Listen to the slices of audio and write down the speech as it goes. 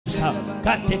kabisa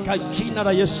katika jina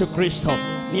la Yesu Kristo.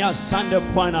 Ni asante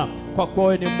Bwana kwa kuwa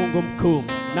wewe ni Mungu mkuu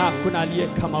na hakuna aliye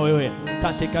kama wewe.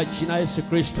 Katika jina la Yesu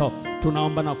Kristo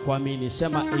tunaomba na kuamini.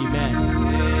 Sema amen.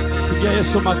 Pigia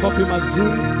Yesu makofi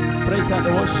mazuri. Praise and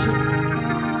worship.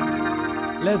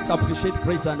 Let's appreciate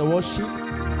praise and worship.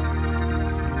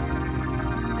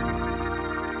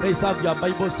 Raise up your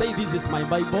Bible. Say, this is my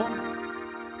Bible.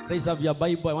 Raise up your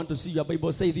Bible. I want to see your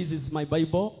Bible. Say, this is my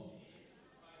Bible.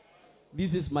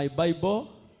 This is my Bible.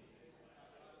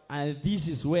 And this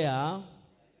is where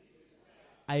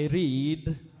I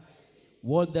read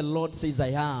what the Lord says I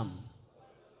am.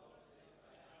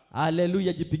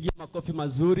 Hallelujah. Jipigie makofi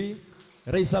mazuri.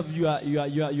 Raise up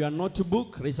your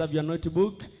notebook. Raise up your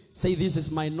notebook. Say, this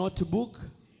is my notebook.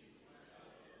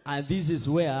 And this is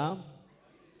where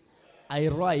I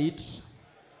write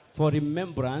for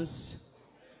remembrance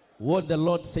what the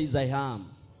Lord says I am.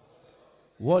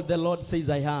 What the Lord says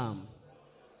I am.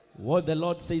 What the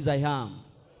Lord says I am.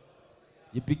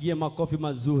 Jipigie makofi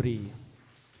mazuri.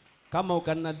 Kama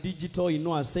ukana digital, you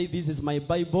know, I say, this is my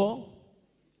Bible.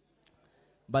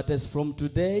 But as from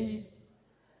today,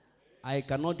 I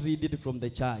cannot read it from the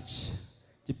church.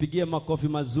 Jipigie makofi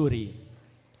mazuri.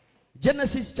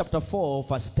 Genesis chapter 4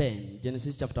 verse 10.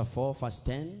 Genesis chapter 4 verse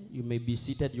 10. You may be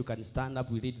seated. You can stand up.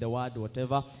 We read the word,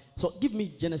 whatever. So give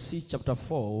me Genesis chapter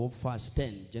 4 verse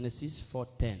 10. Genesis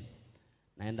 4:10.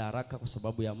 Naenda haraka kwa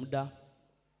sababu ya muda.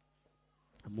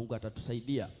 Mungu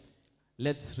atatusaidia.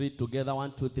 Let's read together. 1,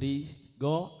 2, 3.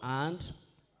 Go. And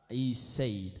he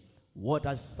said, what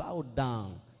hast thou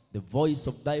done? The voice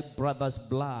of thy brother's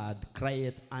blood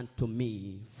crieth unto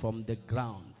me from the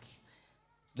ground.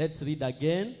 Let's read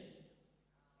again.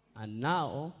 And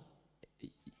now,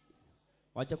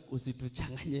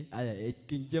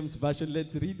 King James Version,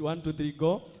 let's read. 1, 2, 3,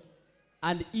 go.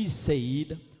 And he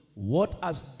said, what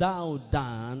hast thou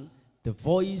done? The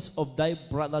voice of thy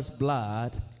brother's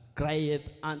blood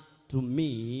crieth unto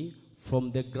me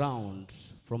from the ground.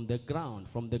 From the ground,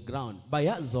 from the ground.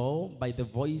 Biazo, by the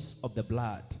voice of the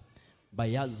blood.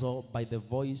 Biazo, by the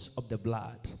voice of the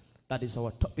blood. That is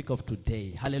our topic of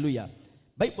today. Hallelujah.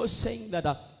 Bible is saying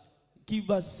that give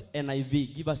us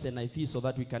NIV. Give us NIV so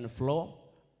that we can flow.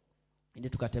 Ili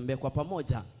tukatembea kwa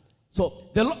pamoja. So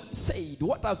the Lord said,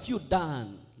 what have you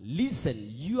done? Listen,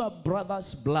 your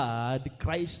brother's blood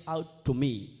cries out to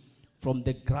me from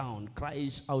the ground.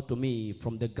 Cries out to me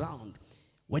from the ground.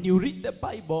 When you read the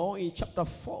Bible in chapter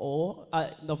 4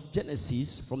 of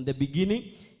Genesis, from the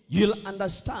beginning, you'll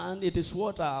understand it is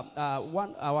what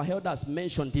one our elders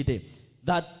mentioned today.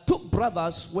 That two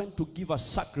brothers went to give a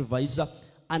sacrifice,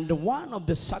 and one of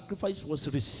the sacrifice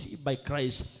was received by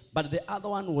Christ, but the other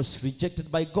one was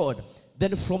rejected by God.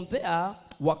 Then from there,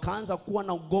 wakaanza kuwa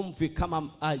na ugomvi kama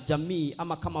jamii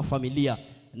ama kama familia.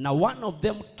 Na one of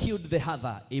them killed the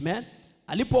other. Amen.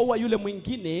 Alipoua yule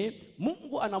mwingine,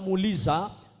 Mungu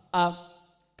anamuuliza,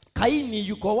 Kaini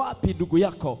yuko wapi ndugu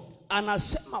yako?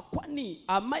 Anasema, kwani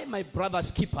am I my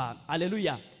brother's keeper?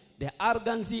 Hallelujah. The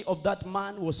arrogancy of that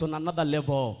man was on another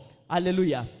level.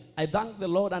 Hallelujah. I thank the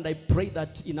Lord and I pray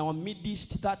that in our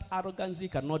midst that arrogancy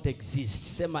cannot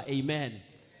exist. Sema amen.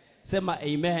 Sema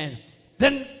amen.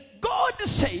 Then God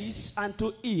says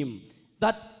unto him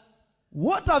that,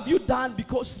 what have you done?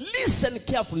 Because listen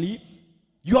carefully,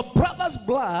 your brother's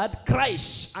blood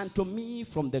cries unto me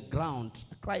from the ground.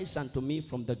 Cries unto me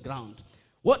from the ground.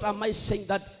 What am I saying?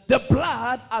 That the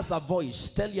blood has a voice.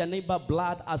 Tell your neighbor,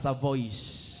 blood has a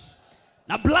voice.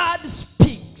 Now blood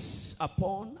speaks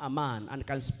upon a man and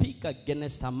can speak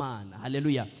against a man.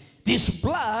 Hallelujah. This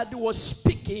blood was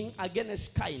speaking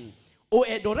against Cain, who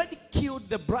had already killed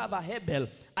the brother Abel,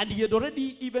 and he had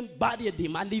already even buried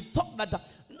him, and he thought that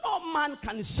no man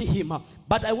can see him.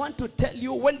 But I want to tell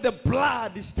you, when the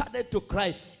blood started to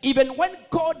cry, even when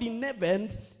God in heaven,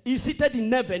 he seated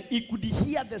in heaven, he could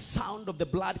hear the sound of the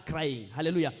blood crying.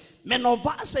 Hallelujah. Many of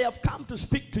us, I have come to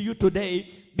speak to you today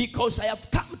because I have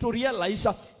come to realize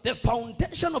the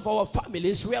foundation of our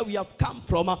families, where we have come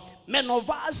from. Many of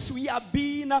us, we have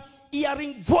been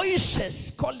hearing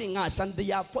voices calling us, and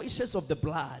they are voices of the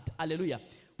blood. Hallelujah.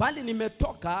 Pali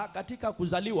nimetoka katika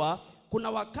kuzaliwa,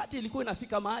 kuna wakati ilikuwa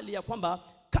inafika mahali ya kwamba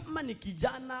kama ni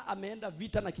kijana ameenda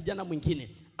vita na kijana mwingine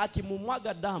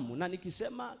akimumwaga damu, na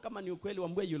nikisema kama ni ukweli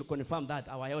wambwe, you'll confirm that,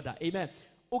 our elder. Amen.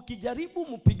 Ukijaribu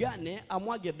mpigane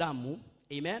amwage damu,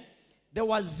 amen, the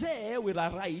wazee will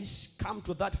arise, come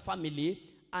to that family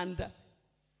and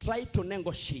try to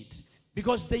negotiate,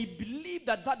 because they believe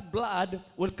that that blood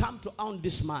will come to own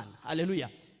this man. Hallelujah.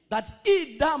 That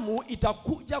hii damu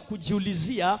itakuja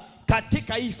kujiulizia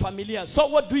katika hii familia. So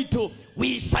what do?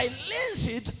 We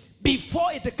silence it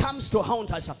before it comes to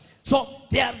haunt us. So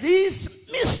there is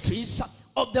mystery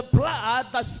of the blood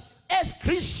that as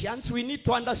Christians we need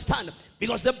to understand.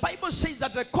 Because the Bible says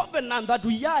that the covenant that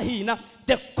we are in,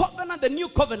 the covenant, the new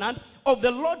covenant of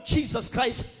the Lord Jesus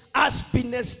Christ has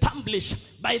been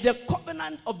established by the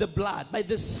covenant of the blood, by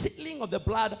the sealing of the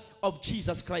blood of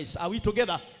Jesus Christ. Are we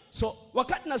together? So,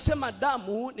 wakati nasema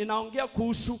damu, ninaongea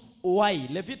kuhusu uhai.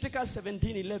 Leviticus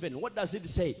 17:11. What does it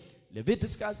say?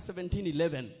 Leviticus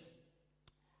 17:11.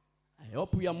 I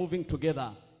hope we are moving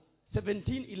together.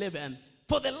 17:11.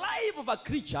 For the life of a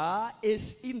creature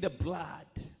is in the blood.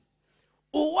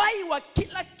 Uhai wa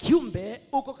kila kiumbe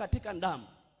uko katika damu.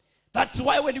 That's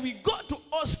why when we go to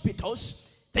hospitals,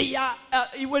 they are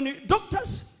when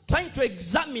doctors trying to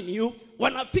examine you,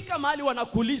 wanafika mahali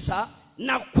wanakuuliza,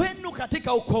 na kwenu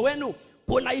katika ukoo wenu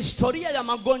kuna historia ya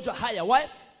magonjwa haya. Why?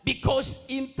 Because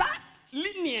in that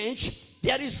lineage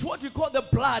there is what we call the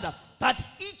blood that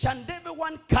each and every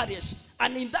one carries,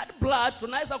 and in that blood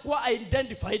tunaweza kuwa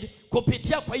identified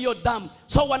kupitia kwa hiyo damu.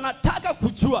 So wanataka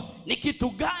kujua ni kitu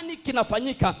gani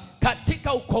kinafanyika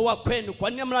katika ukoo wa kwenu.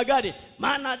 Kwa namna gani?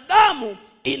 Maana damu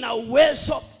ina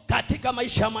uwezo katika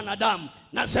maisha ya mwanadamu.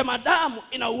 Nasema damu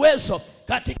ina uwezo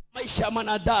katika maisha ya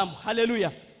mwanadamu.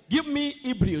 Hallelujah. Give me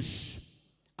Hebrews.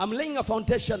 I'm laying a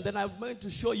foundation, then I'm going to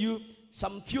show you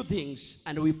some few things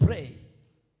and we pray.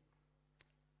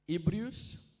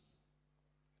 Hebrews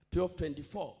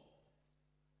 12:24.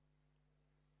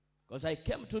 Because I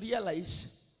came to realize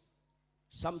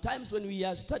sometimes when we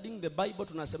are studying the Bible,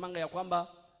 tunasemanga ya kwamba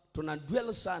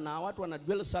tunadwell sana, watu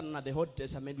wanadwell sana na the Old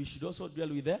Testament. We should also dwell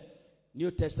with the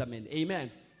New Testament. Amen.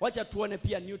 Wacha tuone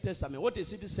pia New Testament. What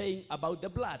is it saying about the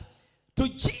blood? To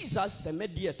Jesus, the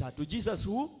mediator. To Jesus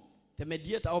who? The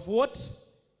mediator of what?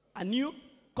 A new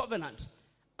covenant.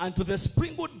 And to the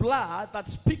sprinkled blood that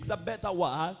speaks a better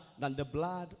word than the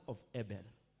blood of Abel.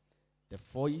 The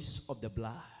voice of the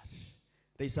blood.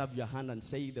 Raise up your hand and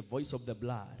say, the voice of the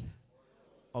blood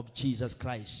of Jesus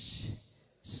Christ.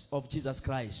 Of Jesus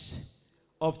Christ.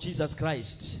 Of Jesus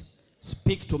Christ.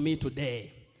 Speak to me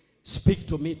today. Speak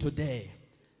to me today.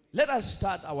 Let us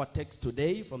start our text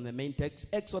today from the main text.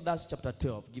 Exodus chapter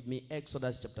 12. Give me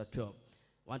Exodus chapter 12.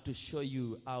 I want to show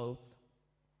you how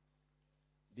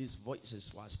these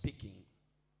voices were speaking.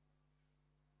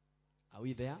 Are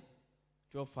we there?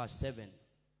 12 verse 7.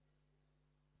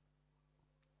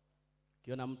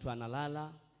 Kiona mtu analala,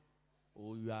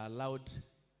 or you are allowed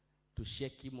to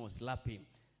shake him or slap him.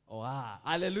 Oh,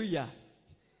 hallelujah.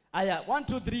 1,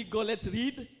 2, 3, go, let's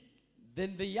read.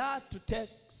 Then they are to take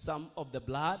some of the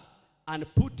blood and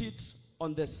put it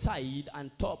on the side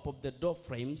and top of the door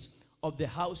frames of the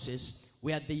houses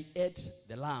where they ate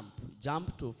the lamb.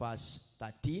 Jump to verse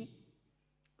 13.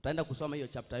 Utaenda kusoma hiyo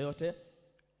chapter yote.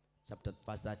 Chapter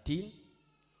verse 13.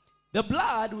 The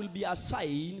blood will be a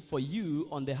sign for you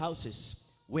on the houses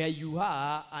where you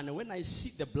are, and when I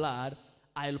see the blood,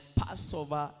 I'll pass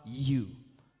over you.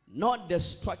 No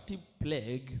destructive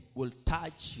plague will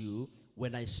touch you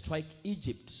when I strike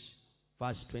Egypt.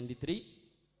 Verse 23.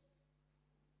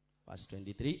 Verse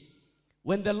 23.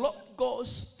 When the Lord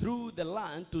goes through the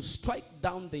land to strike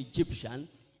down the Egyptian,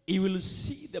 he will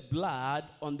see the blood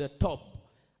on the top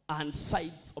and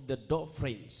sides of the door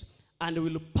frames, and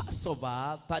will pass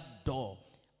over that door,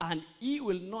 and he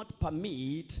will not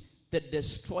permit the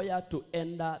destroyer to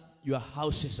enter your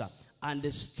houses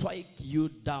and strike you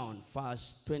down.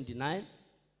 Verse 29.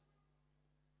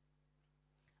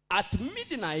 At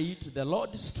midnight, the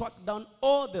Lord struck down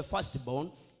all the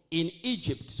firstborn in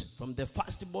Egypt, from the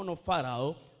firstborn of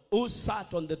Pharaoh who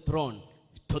sat on the throne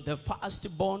to the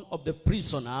firstborn of the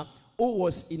prisoner who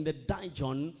was in the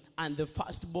dungeon, and the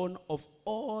firstborn of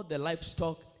all the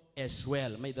livestock as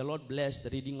well. May the Lord bless the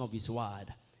reading of his word.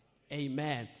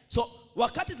 Amen. So,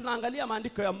 wakati tunaangalia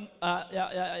maandiko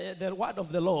ya the word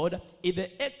of the Lord in the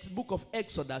book of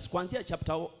Exodus, kuanzia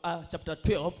chapter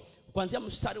 12, kuanzia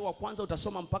mstari wa kwanza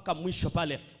utasoma mpaka mwisho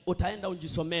pale, utaenda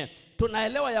unjisomee.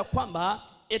 Tunaelewa ya kwamba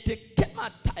it came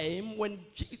a time when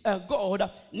God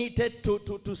needed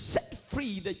to set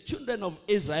free the children of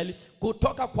Israel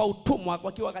kutoka kwa utumwa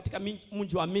wakiwa katika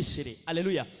mji wa Misri.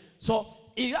 Hallelujah. So,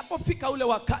 ilipofika ule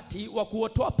wakati wa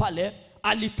kuotoa pale,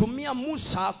 alitumia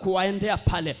Musa kuwaendea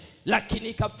pale. Lakini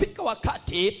ikafika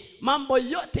wakati mambo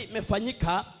yote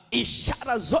imefanyika,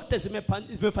 ishara zote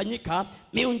zimefanyika,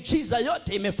 miujiza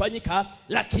yote imefanyika,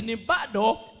 lakini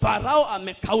bado Farao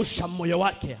amekausha moyo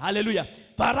wake. Hallelujah.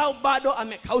 Farao bado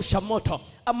amekausha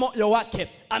moyo wake.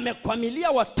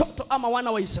 Amekwamilia watoto ama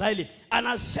wana wa Israeli,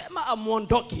 anasema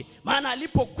amuondoki. Maana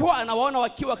alipokuwa anawaona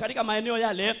wakiwa katika maeneo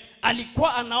yale,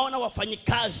 alikuwa anaona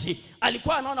wafanyikazi,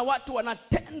 alikuwa anaona watu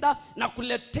wanatenda na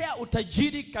kuletea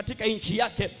utajiri katika nchi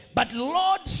yake. But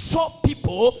Lord saw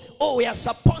people who were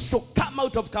supposed to come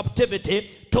out of captivity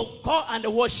to go and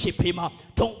worship him.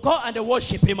 To go and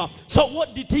worship him. So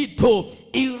what did he do?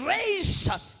 He raised,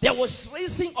 there was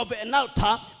raising of an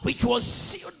altar which was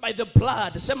sealed by the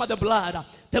blood. Sema the blood.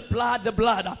 The blood, the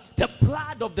blood. The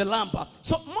blood of the lamb.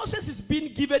 So Moses is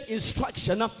being given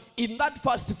instruction in that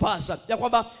first verse. Ya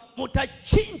kwamba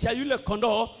mutachinja yule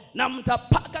kondoo na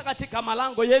mtapaka katika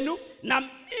malango yenu, na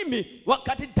mimi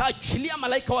wakati nitaachilia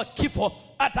malaika wa kifo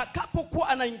atakapokuwa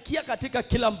anaingia katika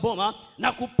kila mboma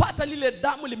na kupata lile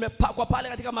damu limepakwa pale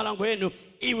katika malango yenu,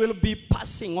 he will be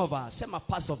passing over. Sema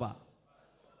Passover.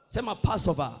 Sema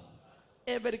Passover.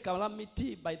 Every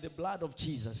calamity by the blood of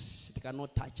Jesus, it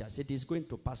cannot touch us. It is going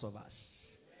to pass over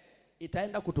us.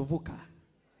 Itaenda kutuvuka.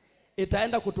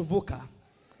 Itaenda kutuvuka.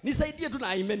 Nisaidie tu na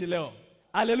amen leo.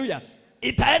 Hallelujah.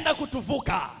 Itaenda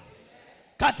kutuvuka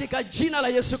katika jina la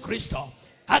Yesu Kristo.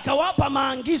 Akawapa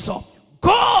maagizo,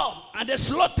 go and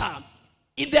slaughter.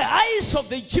 In the eyes of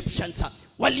the Egyptians,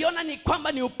 waliona ni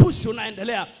kwamba ni upusi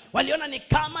unaendelea. Waliona ni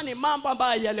kama ni mambo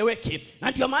ambayo hayaeleweki.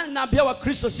 Na ndio maana naambia wa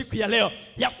Kristo siku ya leo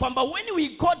ya kwamba when we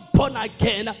got born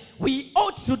again, we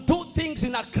ought to do things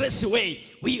in a crazy way.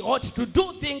 We ought to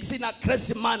do things in a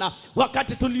crazy manner.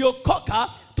 Wakati tuliokoka,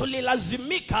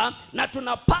 tulilazimika na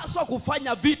tunapaswa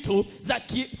kufanya vitu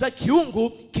za kiungu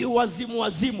kiwazimu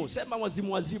wazimu. Sema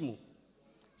wazimu wazimu.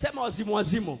 Sema wazimu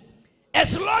wazimu.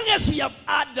 As long as we have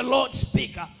heard the Lord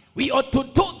speak, we ought to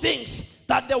do things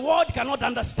that the world cannot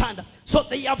understand. So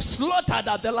they have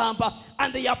slaughtered the lamb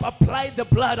and they have applied the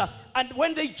blood. And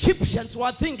when the Egyptians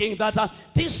were thinking that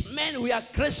these men were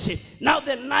crazy, now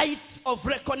the night of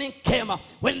reckoning came.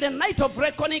 When the night of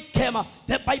reckoning came,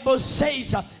 the Bible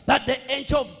says that the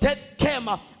angel of death came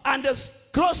and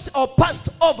closed or passed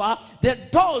over the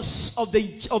doors of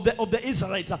the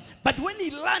Israelites. But when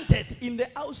he landed in the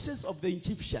houses of the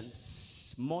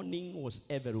Egyptians, mourning was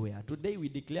everywhere. Today we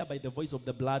declare by the voice of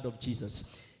the blood of Jesus,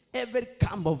 every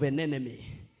camp of an enemy,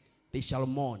 they shall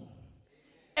mourn.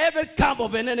 Every camp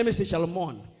of an enemy, they shall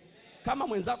mourn. Kama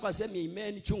mwenzako asemi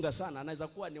amen, chunga sana, anaweza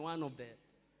kuwa ni one of the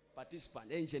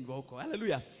participants, ancient wako.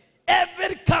 Hallelujah.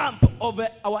 Every camp of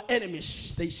our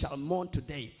enemies, they shall mourn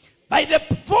today. By the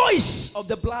voice of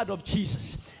the blood of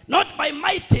Jesus. Not by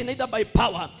might, neither by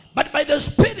power, but by the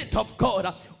Spirit of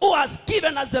God, who has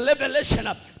given us the revelation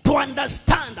to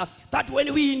understand that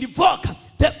when we invoke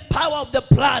the power of the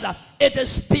blood, it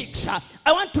speaks.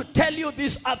 I want to tell you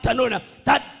this afternoon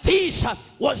that this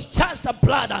was just a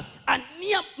blood, a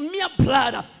mere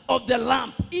blood of the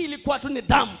lamb. Ilikuwa tu ni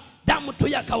damu tu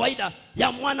ya kawaida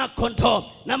ya mwana kondoo,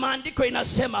 na maandiko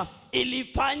inasema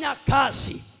ilifanya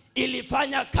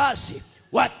kazi.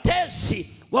 Watesi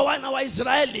wa wana wa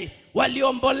Israeli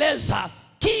waliomboleza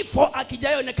kifo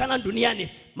akijaonekana duniani.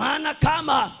 Maana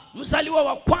kama mzaliwa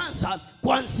wa kwanza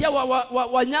kuanzia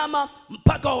wanyama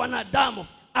mpaka wa wanadamu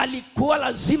alikuwa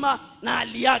lazima na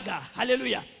aliaga.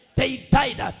 Hallelujah. They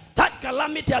died. That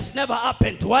calamity has never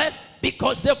happened. Why?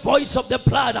 Because the voice of the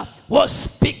blood was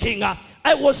speaking.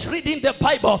 I was reading the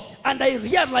Bible and I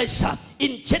realized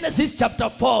in Genesis chapter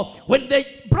 4, when the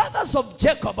brothers of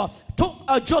Jacob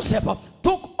Joseph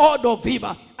took hold of him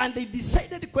and they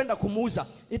decided kwenda kumuuza,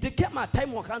 it came a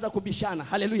time wakaanza kubishana.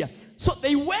 Hallelujah. So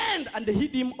they went and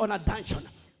hid him on a dungeon.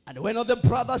 And when all the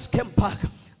brothers came back,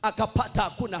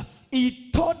 akapata hakuna. He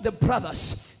told the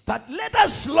brothers that let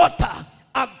us slaughter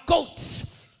a goat.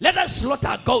 Let us slaughter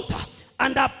a goat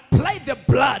and apply the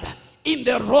blood in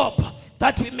the robe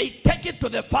that we may take it to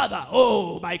the Father.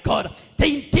 Oh my God.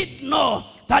 They did know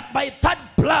that by that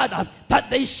blood that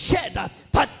they shed,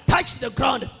 that touched the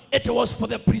ground, it was for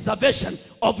the preservation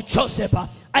of Joseph.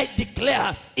 I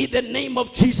declare in the name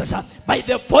of Jesus, by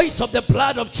the voice of the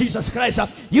blood of Jesus Christ,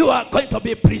 you are going to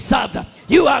be preserved.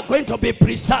 You are going to be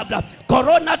preserved.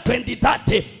 Corona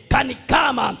 2030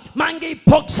 kanikama,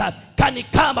 monkeypox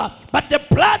kanikama, but the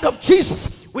blood of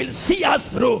Jesus will see us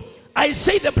through. I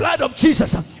say the blood of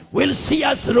Jesus will see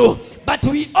us through. But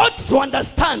we ought to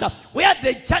understand where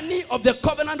the journey of the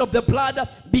covenant of the blood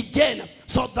began,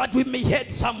 so that we may head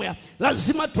somewhere.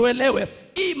 Lazima tuelewe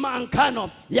hii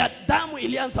maangano ya damu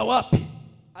ilianza wapi.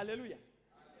 Hallelujah.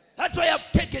 That's why I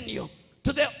have taken you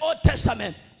to the Old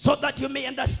Testament, so that you may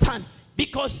understand.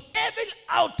 Because every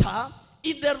altar,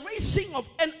 in the raising of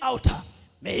an altar,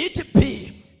 may it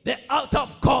be the altar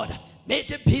of God, may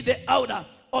it be the altar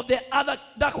of the other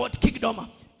backward kingdom,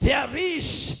 there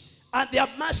is and there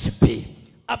must be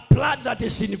a blood that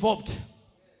is involved.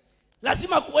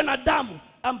 Lazima kuwe na damu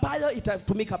ambayo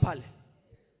itatumika pale.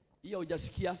 Hiyo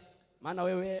hujasikia, maana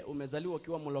wewe umezaliwa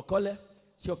ukiwa mlokole,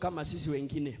 sio kama sisi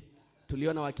wengine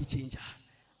tuliona wakichinja.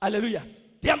 Hallelujah.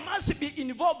 There must be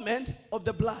involvement of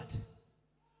the blood.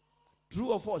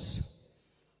 True or false?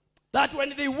 That when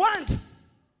they want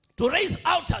to raise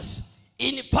altars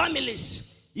in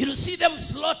families, you'll see them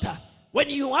slaughter. When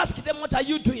you ask them, what are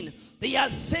you doing? They are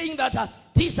saying that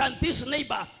this and this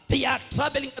neighbor, they are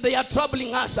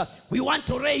troubling us. We want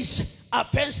to raise a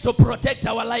fence to protect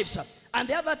our lives. And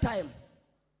the other time,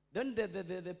 then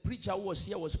the preacher who was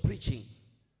here was preaching,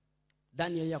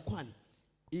 Daniel Yakwan.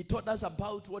 He taught us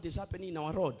about what is happening in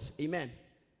our roads. Amen.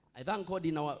 I thank God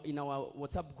in our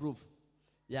WhatsApp group.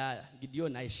 Yeah,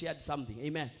 Gideon, I shared something.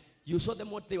 Amen. You saw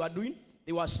them what they were doing?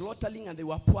 They were slaughtering and they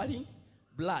were pouring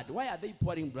blood. Why are they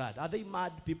pouring blood? Are they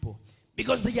mad people?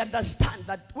 Because they understand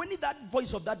that when that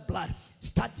voice of that blood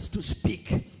starts to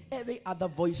speak, every other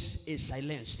voice is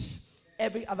silenced.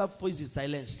 Every other voice is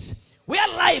silenced. Where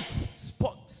life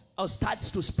spots or starts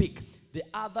to speak, the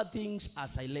other things are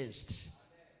silenced.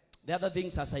 The other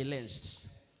things are silenced.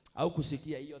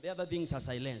 The other things are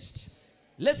silenced.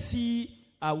 Let's see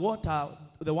what are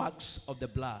the works of the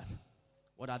blood.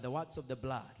 What are the works of the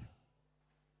blood?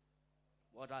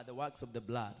 What are the works of the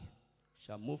blood?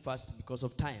 Shall move fast because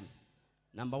of time.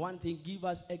 Number one thing, give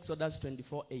us Exodus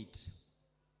 24:8.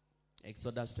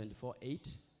 Exodus 24:8.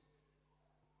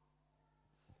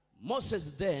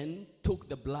 Moses then took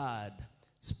the blood,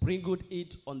 sprinkled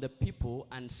it on the people,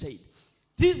 and said,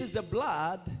 "This is the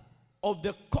blood of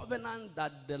the covenant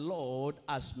that the Lord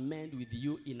has made with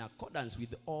you in accordance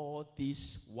with all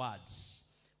these words."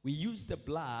 We use the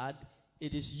blood.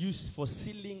 It is used for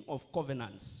sealing of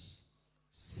covenants.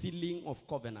 Sealing of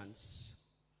covenants.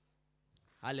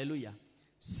 Hallelujah.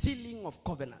 Sealing of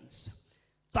covenants.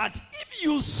 That if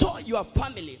you saw your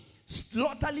family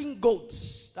slaughtering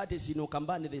goats, that is in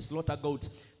Okambani they slaughter goats,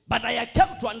 but I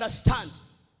came to understand,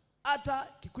 at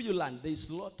Kikuyu land they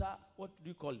slaughter, what do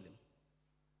you call them?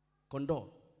 Kondoo.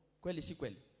 Kweli si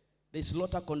kweli. They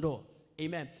slaughter kondoo.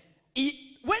 Amen.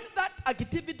 When that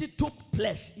activity took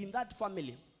place in that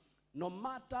family, no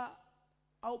matter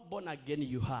how born again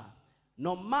you are,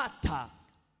 no matter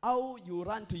how you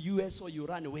run to US or you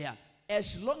run where,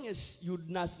 as long as you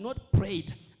has not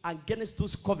prayed against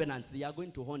those covenants, they are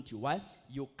going to haunt you. Why?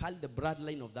 You call the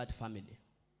bloodline of that family.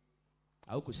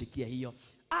 Haukusikia hiyo.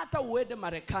 Hata uende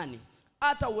Marekani,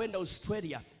 hata uende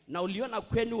Australia, na uliona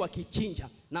kwenu wakichinja,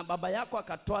 na baba yako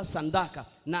akatoa sandaka,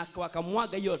 na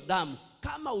wakamwaga hiyo damu,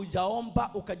 kama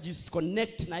ujaomba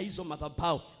ukajisconnect na hizo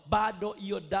madhabahu, bado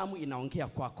hiyo damu inaongea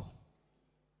kwako.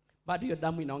 Bado hiyo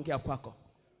damu inaongea kwako.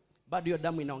 Bado hiyo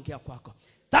damu inaongea kwako.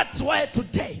 That's why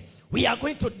today we are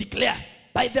going to declare,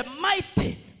 by the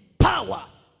mighty power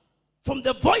from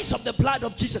the voice of the blood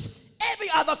of Jesus, every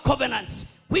other covenants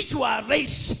which were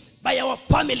raised by our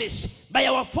families, by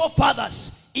our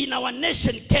forefathers, in our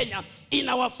nation Kenya, in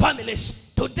our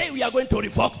families, today we are going to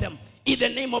revoke them in the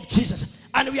name of Jesus.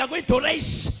 And we are going to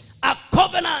raise a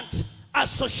covenant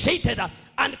associated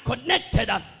and connected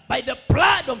by the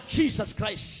blood of Jesus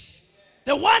Christ.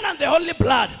 The one and the only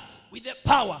blood with the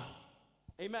power.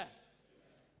 Amen.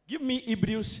 Give me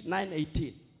Hebrews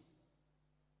 9:18.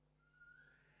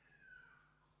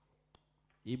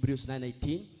 Hebrews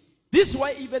 9:18. This is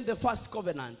why even the first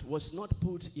covenant was not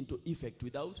put into effect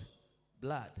without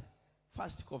blood.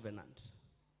 First covenant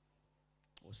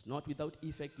was not without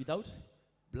effect without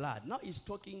blood. Now he's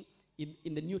talking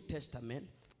in the New Testament,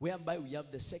 whereby we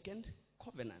have the second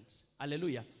covenant.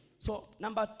 Hallelujah. So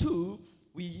number 2,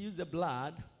 we use the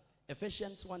blood.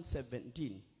 Ephesians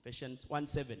 1:17. Ephesians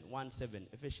 1:7.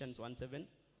 Ephesians 1:7.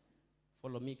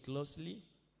 Follow me closely.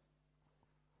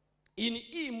 In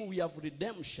him we have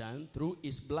redemption through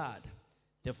his blood,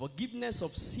 the forgiveness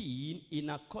of sin in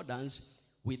accordance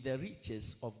with the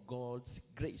riches of God's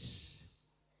grace.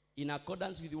 In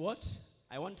accordance with what?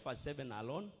 I want verse 7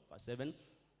 alone. Verse 7.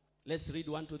 Let's read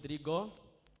 1, 2, 3, go.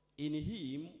 In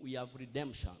him we have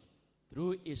redemption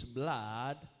through his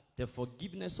blood, the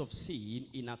forgiveness of sin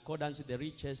in accordance with the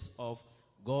riches of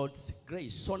God's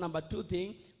grace. So number 2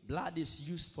 thing, blood is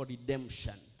used for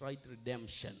redemption. Right?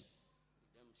 Redemption.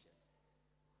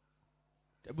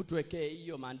 Hebu tuwekee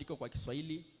hiyo maandiko kwa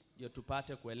Kiswahili ndio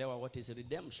tupate kuelewa what is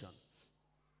redemption.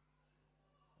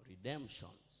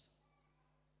 Redemptions.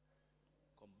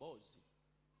 Kombozi.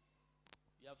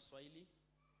 You have Swahili?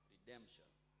 Redemption.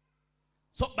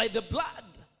 So by the blood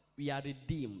we are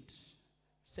redeemed.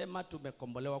 Sema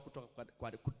tumekombolewa kutoka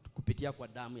kupitia kwa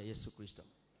damu ya Yesu Kristo.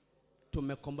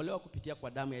 Tumekombolewa kupitia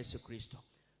kwa damu ya Yesu Kristo.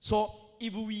 So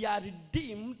if we are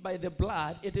redeemed by the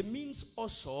blood, it means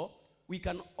also we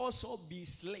can also be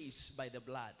slaves by the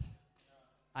blood.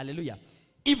 Hallelujah.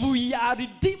 If we are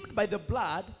redeemed by the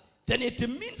blood, then it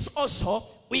means also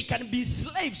we can be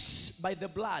slaves by the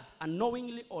blood,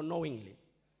 unknowingly or knowingly.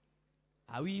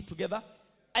 Are we together?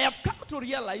 I have come to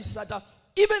realize that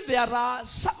even there are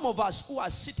some of us who are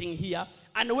sitting here,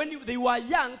 and when they were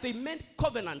young, they made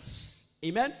covenants,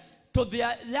 amen, to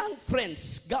their young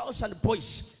friends, girls and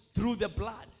boys, through the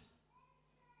blood.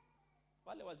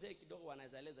 Wale wazee kidogo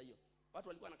wanaeleza hiyo. Watu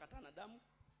walikuwa nakatana damu,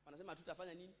 wanasema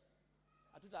hatutafanya nini?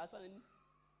 Hatutafanya nini?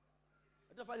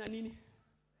 Hatutafanya nini?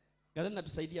 Gadhani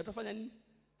natusaidia, hatutafanya nini?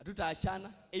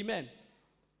 Hatutaachana. Amen.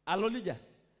 Hallelujah.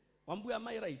 Wambu, am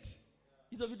I right?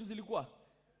 Hizo vitu zilikuwa.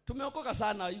 Tumeokoka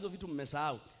sana, hizo vitu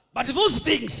mmesahau. But those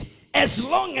things, as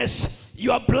long as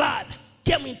your blood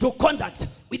came into contact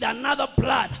with another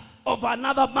blood of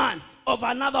another man, of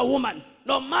another woman,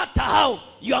 no matter how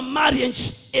your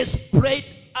marriage is prayed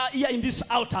here in this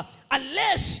altar,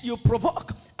 unless you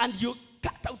provoke and you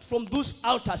cut out from those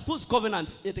altars, those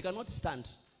covenants, it cannot stand.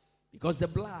 Because the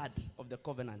blood of the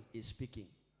covenant is speaking.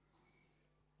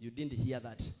 You didn't hear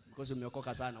that because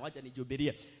umeokoka sana. Wacha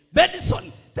nijubirie.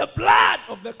 Benson, the blood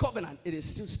of the covenant, it is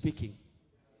still speaking.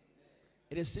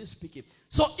 It is still speaking.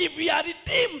 So if we are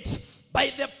redeemed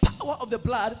by the power of the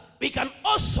blood, we can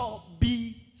also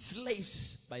be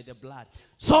slaves by the blood.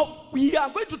 So we are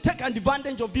going to take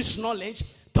advantage of this knowledge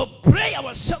to pray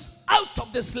ourselves out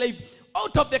of the slave,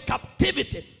 out of the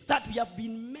captivity that we have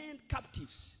been made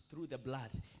captives through the blood.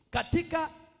 Katika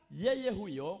yeye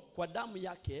huyo, kwa damu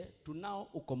yake tunao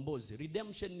ukombozi.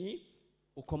 Redemption ni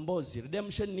ukombozi.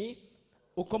 Redemption ni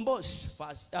ukombozi.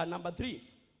 Number 3.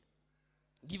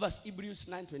 Give us Hebrews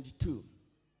 9:22.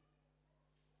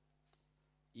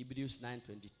 Hebrews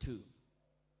 9:22.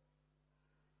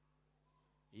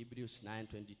 Hebrews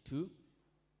 9:22.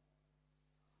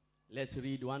 Let's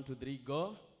read 1, 2, 3,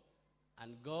 go.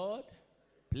 And God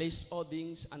placed all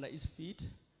things under his feet.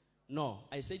 No,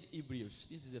 I said Hebrews.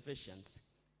 This is Ephesians.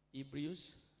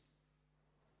 Hebrews.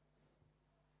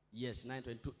 Yes,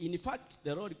 9:22. In fact,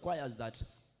 the law requires that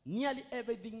nearly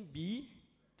everything be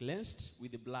cleansed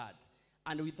with the blood.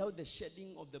 And without the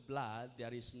shedding of the blood,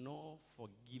 there is no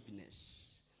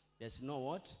forgiveness. There's no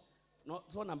what? No,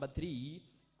 so number 3,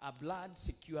 a blood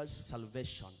secures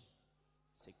salvation.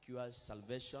 Secures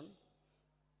salvation.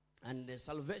 And the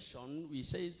salvation, we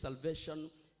say salvation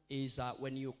is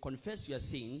when you confess your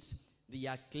sins, they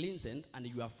are cleansed and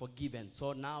you are forgiven.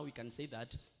 So now we can say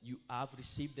that you have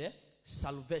received the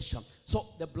salvation. So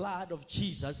the blood of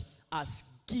Jesus has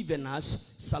given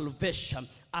us salvation,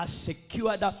 has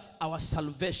secured our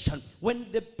salvation.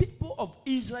 When the people of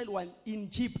Israel were in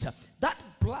Egypt, that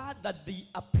blood that they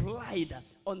applied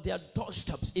on their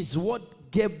doorsteps is what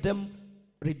gave them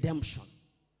redemption.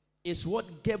 Is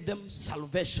what gave them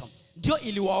salvation. Ndio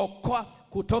iliwaokoa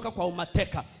kutoka kwa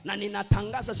umateka. Na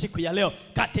ninatangaza siku ya leo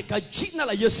katika jina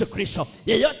la Yesu Kristo,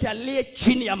 yeyote aliye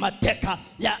chini ya mateka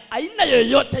ya aina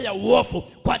yoyote ya uovu,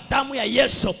 kwa damu ya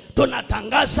Yesu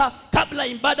tunatangaza kabla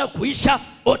ibada kuisha,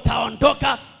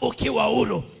 utaondoka ukiwa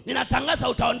huru. Ninatangaza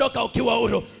utaondoka ukiwa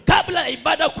huru. Kabla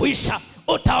ibada kuisha,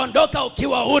 utaondoka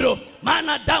ukiwa huru.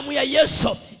 Maana damu ya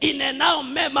Yesu inenao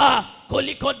mema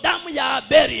kuliko damu ya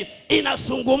Abeli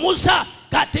inasungumuza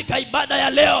katika ibada ya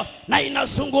leo, na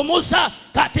inasungumuza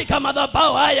katika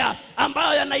madhabahu haya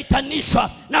ambayo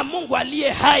yanaitanishwa na Mungu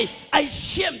aliye hai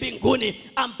aishie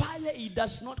mbinguni, ambaye he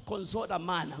does not consult a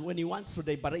man when he wants to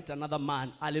liberate another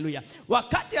man. Hallelujah.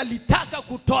 Wakati alitaka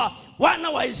kutoa wana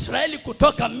wa Israeli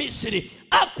kutoka Misri,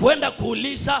 hakuenda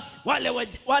kuuliza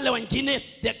wale wengine,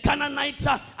 the Canaanites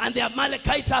and the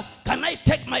Amalekites, can I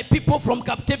take my people from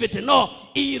captivity? No,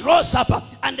 he rose up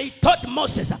and he taught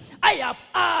Moses, I have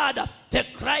heard the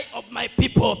cry of my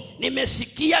people.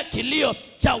 Nimesikia kilio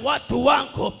cha watu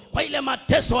wangu kwa ile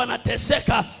mateso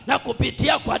wanateseka, na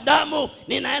kupitia kwa damu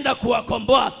ninaenda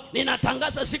kuwakomboa.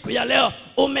 Ninatangaza siku ya leo,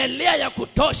 umelia ya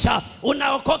kutosha,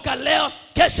 unaokoka leo,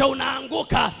 kesho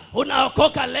unaanguka,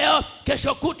 unaokoka leo,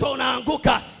 kesho kutwa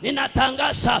unaanguka.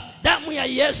 Ninatangaza damu ya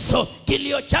Yesu,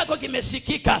 kilio chako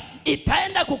kimesikika,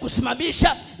 itaenda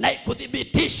kukusimamisha na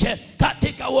ikuthibitishe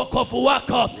katika wokovu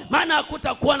wako. Maana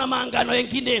hakutakuwa na maangano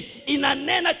mengine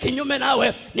inanena kinyume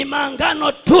nawe, ni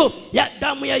maangano tu ya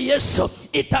damu ya Yesu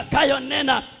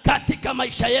itakayonena katika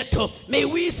maisha yetu. May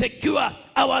we secure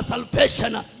our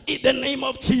salvation in the name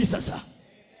of Jesus.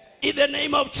 In the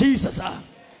name of Jesus.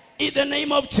 In the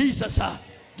name of Jesus.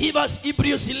 Give us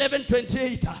Hebrews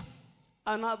 11:28.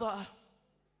 Another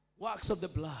works of the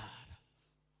blood.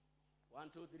 1,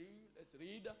 2, 3. Let's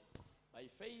read. By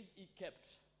faith he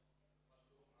kept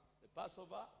the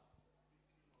Passover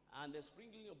and the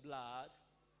sprinkling of blood,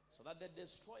 so that the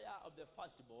destroyer of the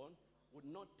firstborn would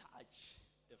not touch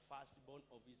the firstborn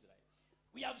of Israel.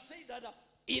 We have said that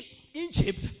in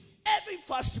Egypt, every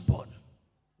firstborn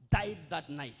died that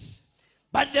night.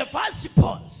 But the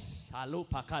firstborns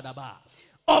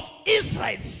of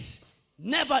Israel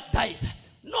never died.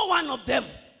 No one of them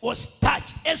was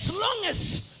touched. As long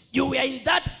as you were in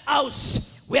that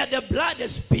house where the blood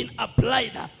has been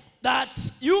applied, that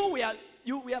you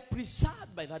were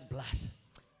preserved by that blood.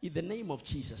 In the name of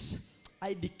Jesus,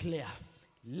 I declare,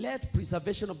 let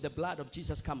preservation of the blood of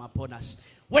Jesus come upon us.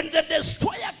 When the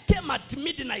destroyer came at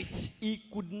midnight, he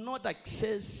could not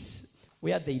access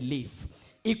where they live.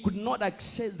 He could not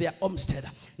access their homestead.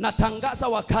 Natangaza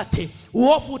wakati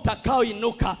uovu utakao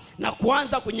inuka na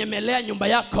kuanza kunyemelea nyumba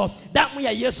yako, damu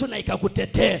ya Yesu na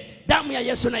ikakutetee. Damu ya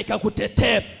Yesu na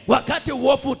ikakutetee. Wakati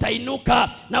uovu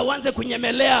utainuka na uanze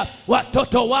kunyemelea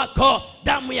watoto wako,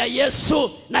 damu ya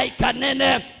Yesu na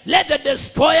ikanene. Let the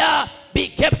destroyer be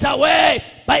kept away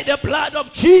by the blood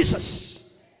of Jesus.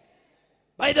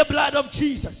 By the blood of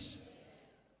Jesus.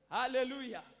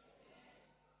 Hallelujah.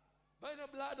 By the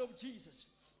blood of Jesus.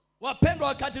 Wapendwa,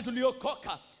 wakati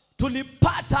tuliokoka,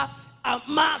 tulipata a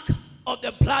mark of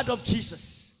the blood of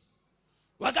Jesus.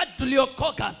 Wakati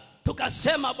tuliokoka,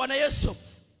 tukasema, Bwana Yesu,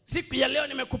 siku ya leo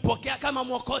nimekupokea kama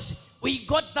mwokozi. We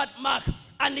got that mark.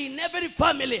 And in every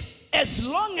family, as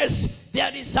long as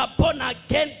there is a born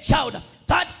again child,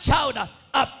 that child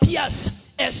appears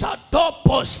as a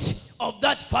doorpost of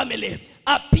that family.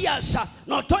 Appears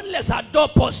not only as a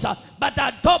doorpost, but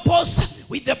a doorpost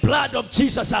with the blood of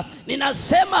Jesus.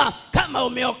 Ninasema kama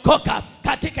umeokoka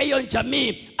katika hiyo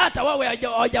jamii, hata wewe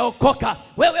hujaokoka,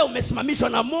 wewe umesimamishwa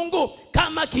na Mungu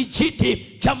kama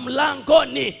kijiti cha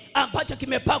mlangoni ambacho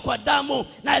kimepakwa damu.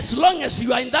 Na as long as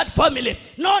you are in that family,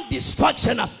 no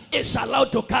destruction is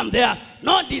allowed to come there.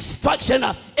 No destruction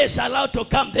is allowed to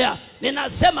come there.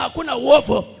 Ninasema hakuna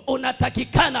uovu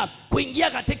unatakikana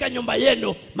kuingia katika nyumba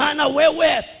yenu, maana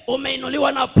wewe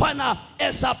umeinuliwa na Bwana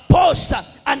as a post,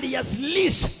 and he has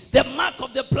leased the mark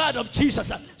of the blood of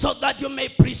Jesus so that you may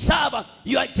preserve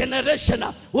your generation.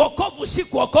 Wokovu si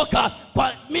kuokoka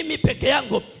kwa mimi peke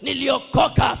yangu,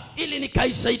 niliokoka ili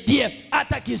nikaisaidie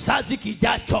hata kizazi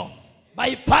kijacho.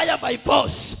 By fire, by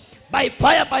force. By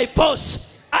fire, by force.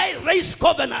 I raise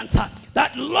covenant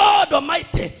that, Lord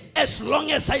Almighty, as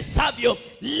long as I serve you,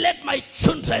 let my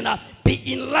children be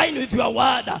in line with your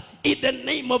word, in the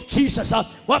name of Jesus.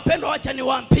 Wapendwa, wacha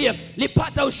niwaambie,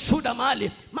 nilipata ushuhuda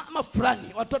mahali mama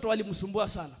fulani watoto walimsumbua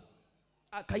sana,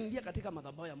 akaingia katika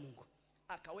madhabahu ya Mungu,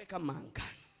 akaweka maangano.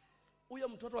 Huyo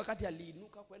mtoto wakati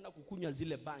aliinuka kwenda kukunywa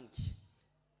zile bangi,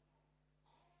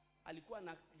 alikuwa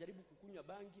anajaribu kukunywa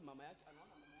bangi, mama yake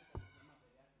anaona mama yake amesimama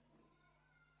mbele yake.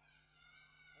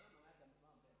 Mama yake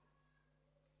amesimama mbele.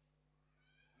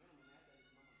 Mama yake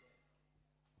amesimama mbele.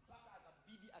 Mpaka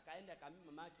akabidi akaenda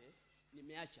akamwambia mama yake,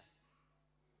 nimeacha.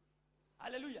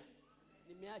 Haleluya.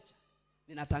 Nimeacha.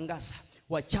 Ninatangaza,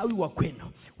 wachawi wa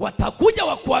kwenu watakuja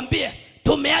wakuambie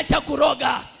tumeacha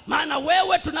kuroga. Maana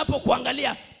wewe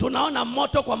tunapokuangalia tunaona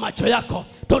moto kwa macho yako.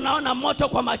 Tunaona moto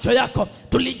kwa macho yako.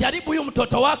 Tulijaribu huyu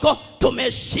mtoto wako,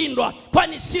 tumeshindwa.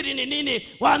 Kwani siri ni nini?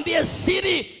 Waambie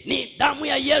siri ni damu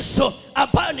ya Yesu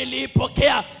ambayo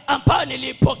nilipokea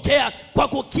kwa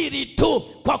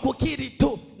kukiri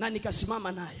tu, na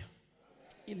nikasimama nayo.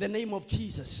 In the name of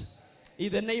Jesus.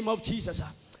 In the name of Jesus.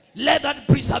 Let that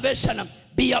preservation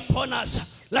be upon us.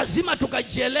 Lazima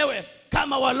tukajielewe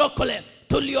kama walokole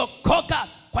tuliokoka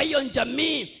kwa hiyo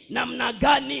jamii namna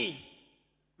gani.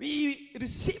 We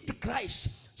received Christ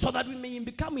so that we may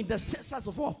become intercessors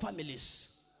of our families.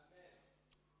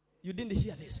 You didn't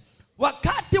hear this.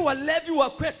 Wakati walevi wa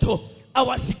kwetu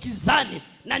hawasikizani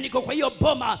na niko kwa hiyo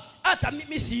boma, hata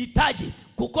mimi sihitaji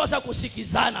kukosa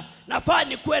kusikizana. Nafaa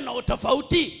nikuwe na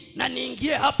utofauti na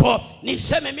niingie hapo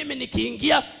niseme mimi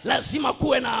nikiingia lazima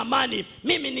kuwe na amani.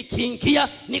 Mimi nikiingia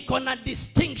niko na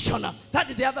distinction. That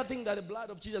is the other thing that the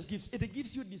blood of Jesus gives. It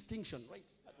gives you distinction, right?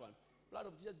 That one. Blood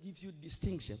of Jesus gives you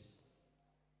distinction.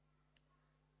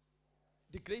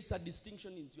 It creates a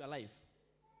distinction in your life.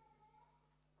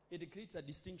 It creates a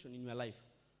distinction in your life.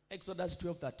 Exodus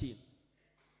 12:13.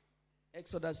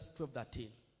 Exodus 12:13.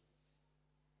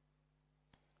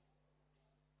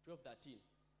 12:13.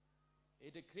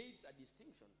 It creates a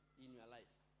distinction in your life.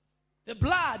 The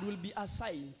blood will be a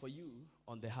sign for you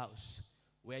on the house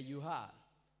where you are.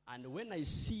 And when I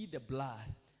see the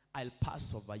blood, I'll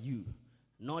pass over you.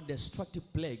 No destructive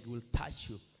plague will touch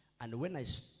you. And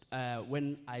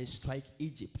when I strike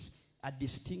Egypt, a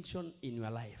distinction in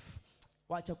your life.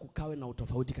 Wacha kukawe na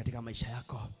utofauti katika maisha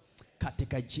yako,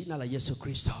 katika jina la Yesu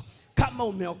Kristo. Kama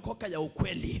umeokoka ya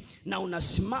ukweli na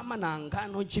unasimama na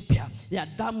angano jipya ya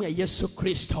damu ya Yesu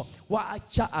Kristo,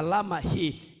 wacha alama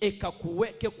hii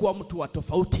ikakuweke kuwa mtu wa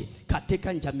tofauti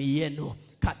katika jamii yenu,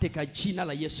 katika jina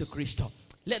la Yesu Kristo.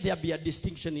 Let there be a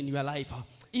distinction in your life,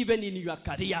 even in your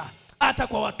career. Hata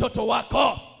kwa watoto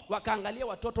wako, wakaangalia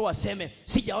watoto waseme,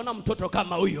 sijaona mtoto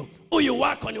kama huyu. Huyu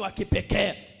wako ni wa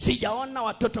kipekee. Sijaona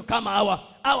watoto kama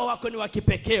hawa wako ni wa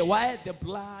kipekee. Why? The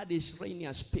blood is reigning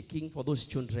and speaking for those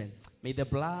children. May the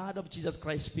blood of Jesus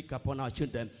Christ speak upon our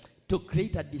children to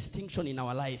create a distinction in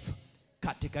our life.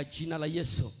 Katika jina la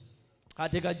Yesu.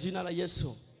 Katika jina la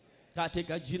Yesu.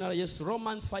 Katika jina la Yesu.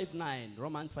 Romans 5:9.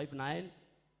 Romans 5:9.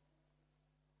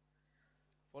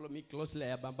 Follow me closely.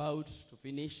 I'm about to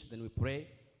finish. Then we pray.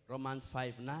 Romans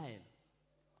 5:9.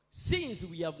 Since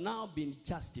we have now been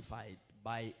justified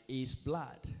by his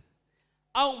blood,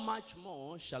 how much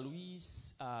more shall we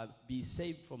be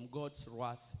saved from God's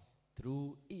wrath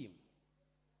through him?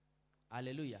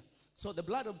 Hallelujah. So the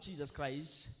blood of Jesus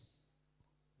Christ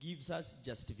gives us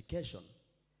justification.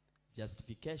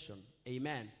 Justification.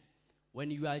 Amen.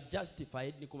 When you are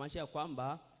justified, ni kumaanisha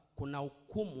kwamba kuna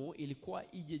hukumu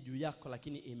ilikuwa ije juu yako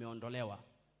lakini imeondolewa.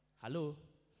 Hello?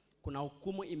 Kuna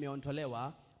hukumu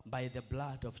imeondolewa by the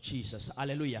blood of Jesus.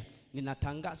 Hallelujah.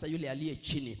 Ninatangaza yule aliye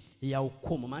chini ya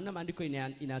hukumu. Maana maandiko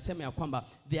inasema ya kwamba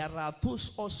there are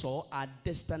those also are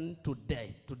destined to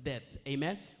death.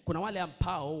 Amen. Kuna wale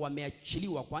ambao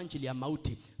wameachiliwa kwa ajili ya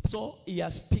mauti. So he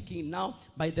is speaking now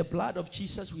by the blood of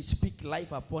Jesus. We speak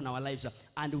life upon our lives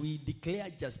and we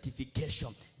declare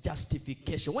justification.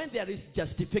 Justification. When there is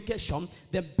justification,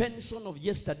 the Benson of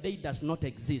yesterday does not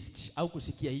exist. Au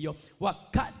kusikia hiyo?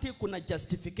 Wakati kuna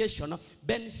justification,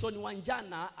 Benson wa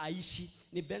jana aishi,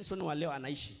 ni Benson wa leo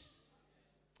anaishi.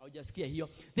 Haujasikia hiyo?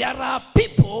 There are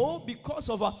people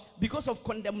because of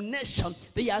condemnation,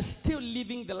 they are still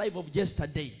living the life of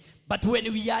yesterday. But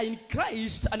when we are in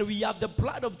Christ and we have the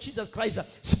blood of Jesus Christ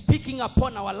speaking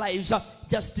upon our lives,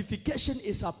 justification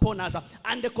is upon us.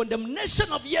 And the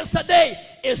condemnation of yesterday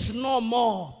is no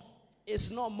more. It's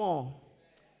no more.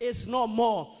 It's no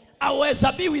more.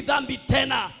 Hawahesabiwi dhambi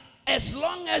tena as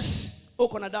long as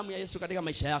uko na damu ya Yesu katika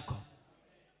maisha yako.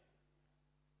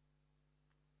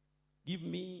 Give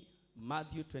me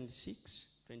Matthew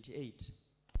 26:28.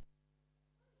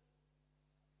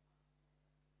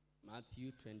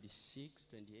 Matthew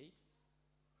 26:28.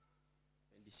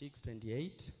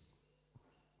 26:28.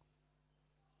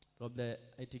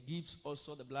 It gives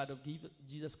also the blood of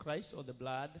Jesus Christ, or the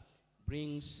blood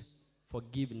brings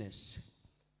forgiveness.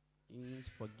 Brings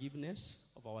forgiveness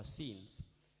of our sins.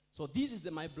 So this is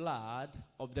my blood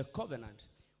of the covenant,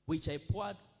 which I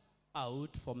poured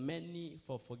out for many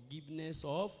for forgiveness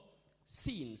of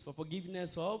sins. For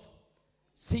forgiveness of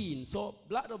sins. So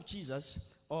blood of Jesus,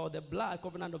 or the blood,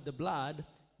 covenant of the blood,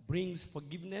 brings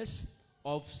forgiveness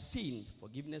of sin.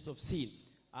 Forgiveness of sin.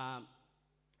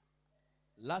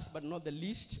 Last but not the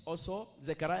least, also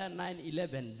Zechariah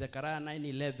 9:11. Zechariah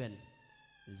 9:11.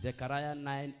 Zechariah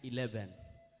 9:11.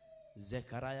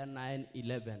 Zechariah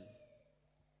 9:11.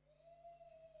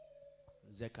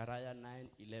 Zechariah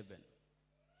 9:11.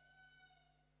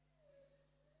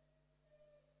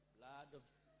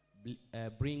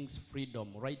 Blood brings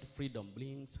freedom, right? Freedom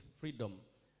brings freedom.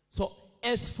 So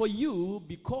as for you,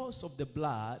 because of the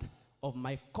blood of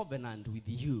my covenant with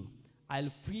you, I'll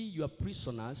free your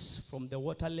prisoners from the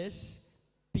waterless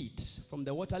pit. From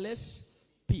the waterless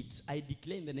pit. I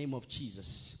declare in the name of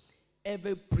Jesus,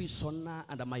 every prisoner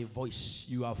under my voice,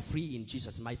 you are free in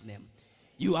Jesus' mighty name.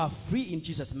 You are free in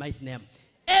Jesus' mighty name.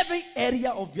 Every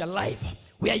area of your life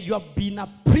where you have been a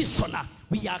prisoner,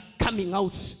 we are coming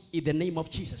out in the name of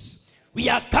Jesus. We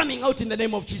are coming out in the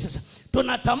name of Jesus.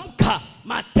 Tunatamka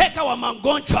mateka wa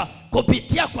magonjwa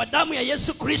kupitia kwa damu ya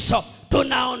Yesu Kristo.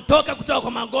 Tunaondoka kutoka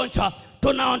kwa magonjwa.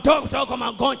 Tunaondoka kutoka kwa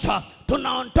magonjwa.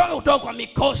 Tunaondoka kutoka kwa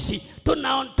mikosi.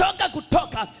 Tunaondoka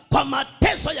kutoka kwa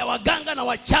mateso ya waganga na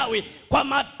wachawi. Kwa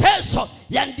mateso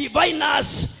ya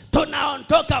diviners.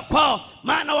 Tunaondoka kwao,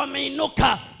 maana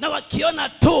wameinuka na wakiona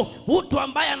tu mtu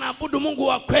ambaye anaabudu Mungu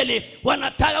wa kweli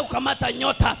wanataka kukamata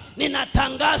nyota.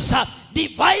 Ninatangaza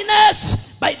diviners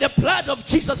by the blood of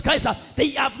Jesus Christ.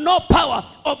 They have no power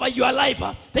over your life.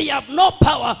 They have no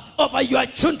power over your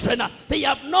children. They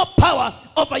have no power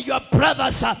over your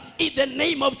brothers. In the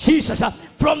name of Jesus,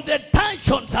 from the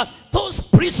dungeons, those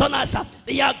prisoners,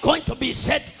 they are going to be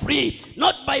set free,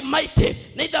 not by mighty,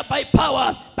 neither by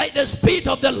power, by the Spirit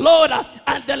of the Lord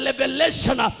and the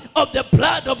revelation of the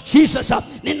blood of Jesus.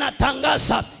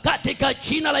 Ninatangaza katika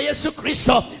jina la Yesu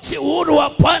Kristo, si uhuru wa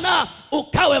Bwana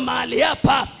ukawe mahali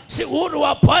hapa. Si uhuru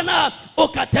wa Bwana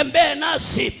ukatembee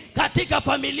nasi katika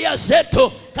familia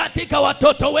zetu, katika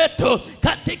watoto wetu,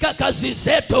 katika kazi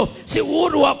zetu. Si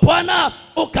uhuru wa Bwana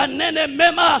ukanene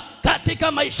mema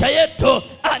katika maisha yetu.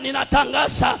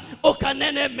 Ninatangaza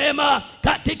ukanene mema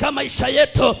katika maisha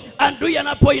yetu. Adui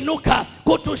anapoinuka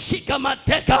kutushika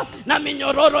mateka na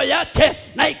minyororo yake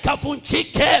na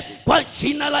ikavunjike kwa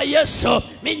jina la Yesu.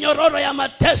 Minyororo ya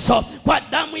mateso kwa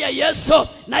damu ya Yesu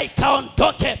na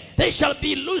ikaondoke. They shall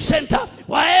be loosened.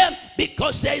 Why?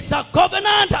 Because there is a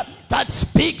covenant that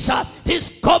speaks.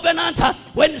 This covenant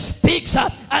when speaks,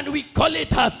 and we call it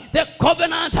the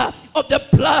covenant of the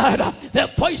blood, the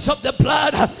voice of the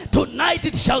blood. Tonight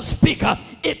it shall speak.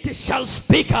 It shall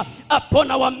speak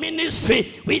upon our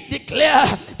ministry. We declare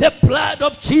the blood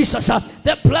of Jesus,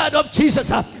 the blood of Jesus.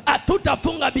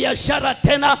 Hatutafunga biashara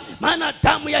tena, maana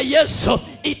damu ya Yesu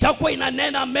itakuwa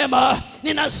inanena mema.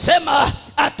 Ninasema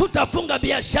hatutafunga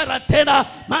biashara tena,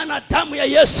 maana damu ya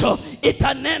Yesu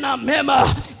itanena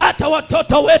mema. Hata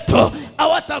watoto wetu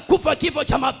hawatakufa kifo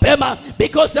cha mapema,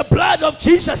 because the blood of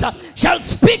Jesus shall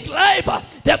speak life.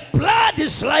 The blood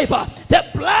is life. The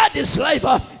blood is life.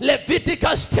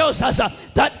 Leviticus tells us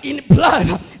that in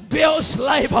blood dwells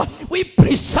life. We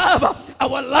preserve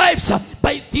our lives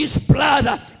by this blood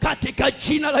katika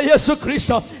jina la Yesu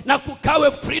Kristo, na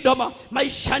kukawe freedom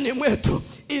maishani mwetu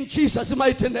in Jesus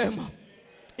mighty name.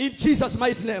 In Jesus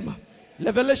mighty name.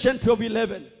 Revelation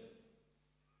 12:11.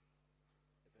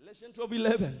 Revelation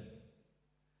 12:11.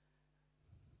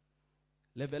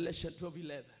 Revelation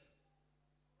 12:11.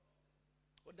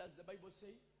 What does the Bible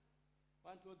say?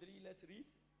 1, 2, 3, let's read.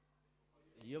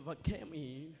 You overcame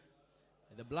him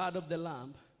by the blood of the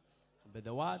Lamb and by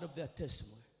the word of their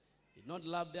testimony. Did not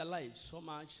love their lives so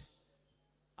much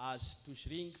as to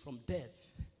shrink from death.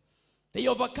 They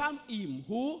overcome him.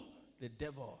 Who? The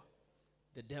devil.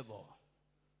 The devil.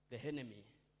 The enemy.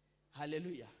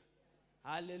 Hallelujah.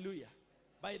 Hallelujah.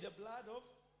 By the blood of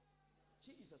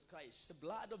Jesus Christ. The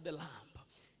blood of the Lamb.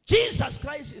 Jesus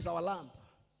Christ is our lamb.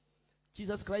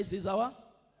 Jesus Christ is our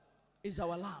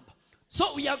lamb.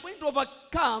 So we are going to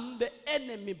overcome the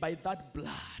enemy by that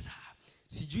blood.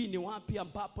 Sijui ni wapi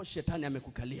ambapo shetani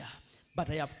amekukalia, but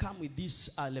I have come with this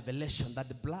revelation that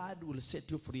the blood will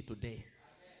set you free today.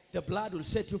 The blood will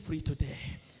set you free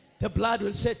today. The blood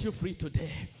will set you free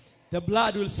today. The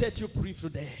blood will set you free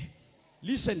today.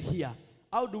 Listen here.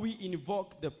 How do we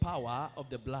invoke the power of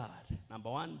the blood? Number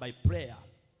one, by prayer.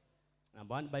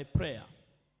 Number one, by prayer.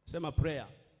 Sema prayer.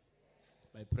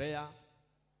 By prayer,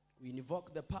 we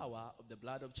invoke the power of the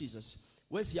blood of Jesus.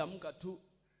 Wesi amuka tu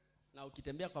na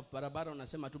ukitembea kwa barabara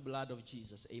unasema tu blood of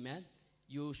Jesus. Amen.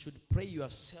 You should pray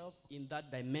yourself in that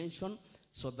dimension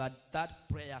so that that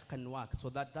prayer can work, so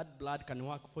that that blood can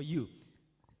work for you.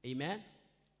 Amen.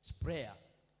 It's prayer.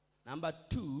 Number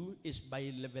two is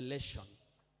by revelation.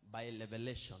 By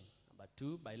revelation. Number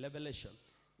two, by revelation.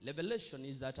 Revelation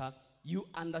is that you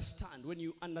understand. When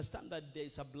you understand that there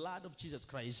is a blood of Jesus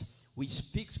Christ which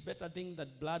speaks better things than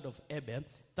blood of Abel,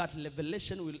 that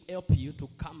revelation will help you to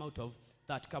come out of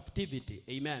that captivity.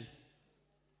 Amen.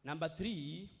 Number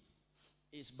three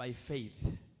is by faith.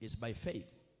 Is by faith.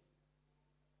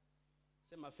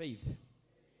 Sema faith.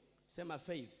 Sema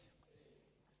faith.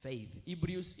 Faith.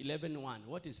 Hebrews 11:1.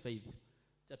 What is faith?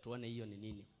 Tatuone hiyo ni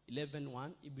nini?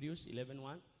 11:1. Hebrews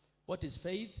 11:1. What is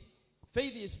faith?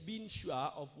 Faith is being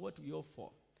sure of what we hope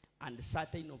for and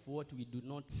certain of what we do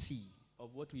not see.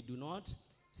 Of what we do not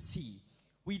see.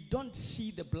 We don't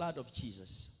see the blood of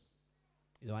Jesus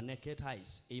with our naked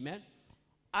eyes. Amen.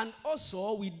 And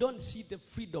also we don't see the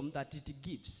freedom that it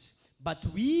gives. But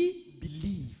we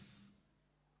believe.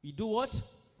 We do what?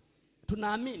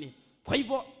 Tunaamini. Kwa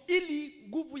hivyo ili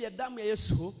nguvu ya damu ya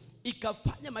Yesu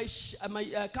ikafanya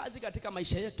kazi katika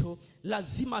maisha yetu,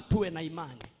 lazima tuwe na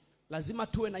imani. Lazima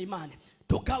tuwe na imani.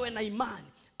 Tukawe na imani.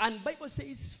 And Bible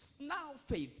says now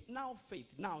faith,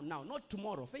 now, not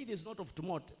tomorrow. Faith is not of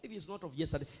tomorrow. Faith is not of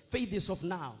yesterday. Faith is of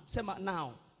now. Sema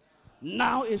now.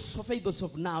 Now is faith is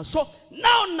of now. So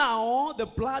now the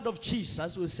blood of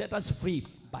Jesus will set us free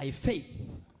by faith.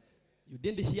 You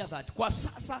didn't hear that. Kwa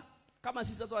sasa, kama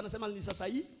si sasa wanasema ni sasa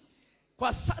hii.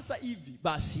 Kwa sasa hivi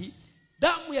basi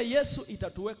damu ya Yesu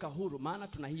itatuweka huru, maana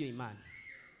tuna hiyo imani.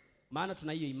 Maana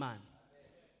tuna hiyo imani.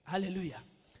 Hallelujah.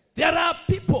 There are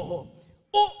people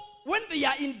who, when they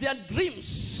are in their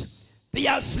dreams, they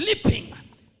are sleeping,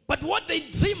 but what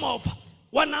they dream of,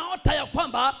 wanaota ya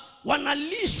kwamba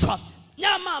wanalishwa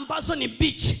nyama ambazo ni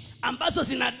bichi, ambazo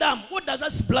zina damu. What does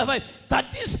that signify?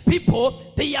 That these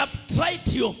people, they have tried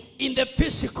you in the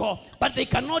physical, but they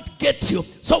cannot get you.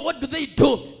 So what do?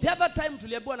 The other time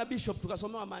tuliambiwa na bishop,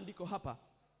 tukasomewa maandiko hapa.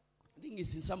 I think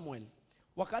it's in Samuel.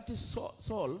 Wakati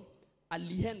Saul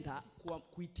alienda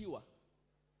kuitiwa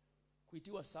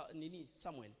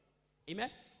Samuel. Amen.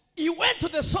 He went to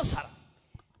the sorcerer.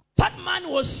 That man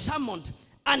was summoned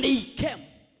and he came.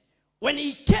 When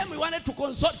he came, he wanted to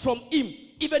consult from him.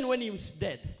 even when he is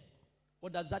dead.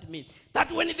 What does that mean?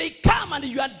 That when they come and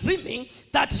you are dreaming,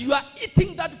 that you are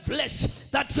eating that flesh,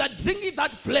 that you are drinking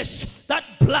that flesh, that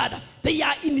blood, they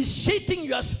are initiating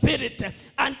your spirit.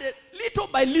 And little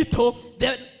by little,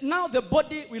 now the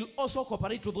body will also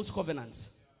cooperate to those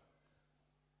covenants.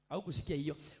 Au kusikia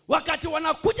hiyo? Wakati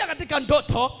wanakuja katika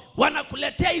ndoto,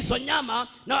 wanakuletea hizo nyama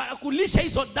na wanakulisha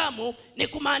hizo damu, ni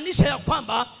kumaanisha ya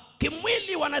kwamba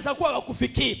kimwili wanaweza kuwa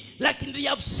wakufikii, lakini they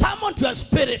have summoned your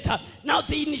spirit. Now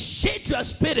they initiate your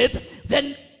spirit.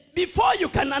 Then before you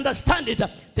can understand it,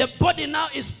 the body now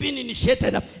is being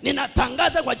initiated.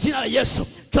 Ninatangaza kwa jina la Yesu,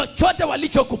 chochote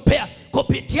walichokupea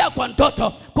kupitia kwa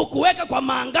ndoto, kukuweka kwa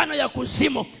maangano ya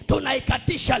kuzimu,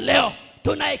 tunaikatisha leo.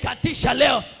 Tunaikatisha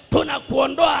leo.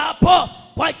 Tunakuondoa hapo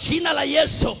kwa jina la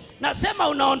Yesu. Nasema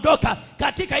unaondoka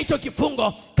katika hicho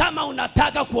kifungo. Kama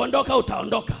unataka kuondoka,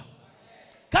 utaondoka.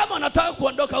 Kama unataka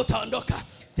kuondoka, utaondoka.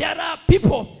 There are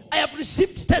people, I have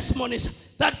received testimonies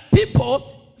that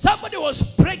somebody was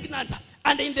pregnant,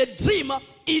 and in the dream,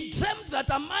 he dreamt that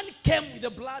a man came with the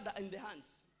blood in the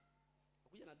hands.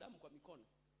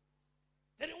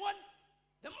 Then when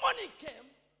the morning came,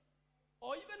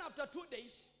 or even after 2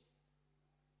 days,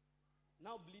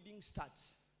 now bleeding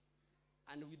starts.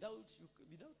 And without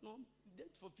knowing,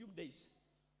 for a few days,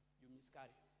 you miscarry.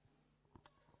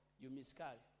 You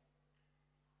miscarry.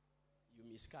 You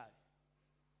miscarry.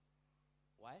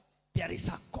 Why? There is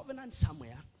a covenant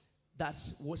somewhere that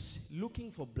was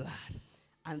looking for blood.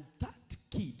 And that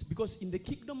kid, because in the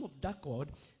kingdom of darkwood,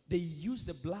 they use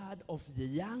the blood of the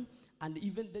young and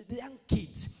even the young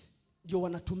kids. Ndio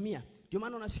wanatumia. Ndio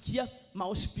maana unasikia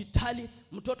mahospitali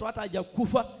mtoto hata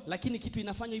hajakufa lakini kitu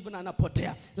inafanya hivyo na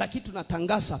anapotea. Lakini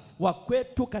tunatangaza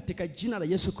wakwetu katika jina la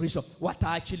Yesu Kristo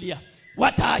wataachilia.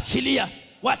 Wataachilia.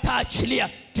 Wataachilia.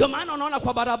 Ndio maana unaona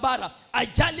kwa barabara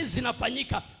ajali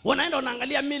zinafanyika. Unaenda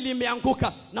unaangalia mili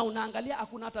imeanguka na unaangalia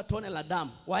hakuna hata tone la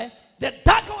damu. Why? The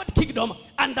dark world kingdom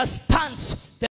understands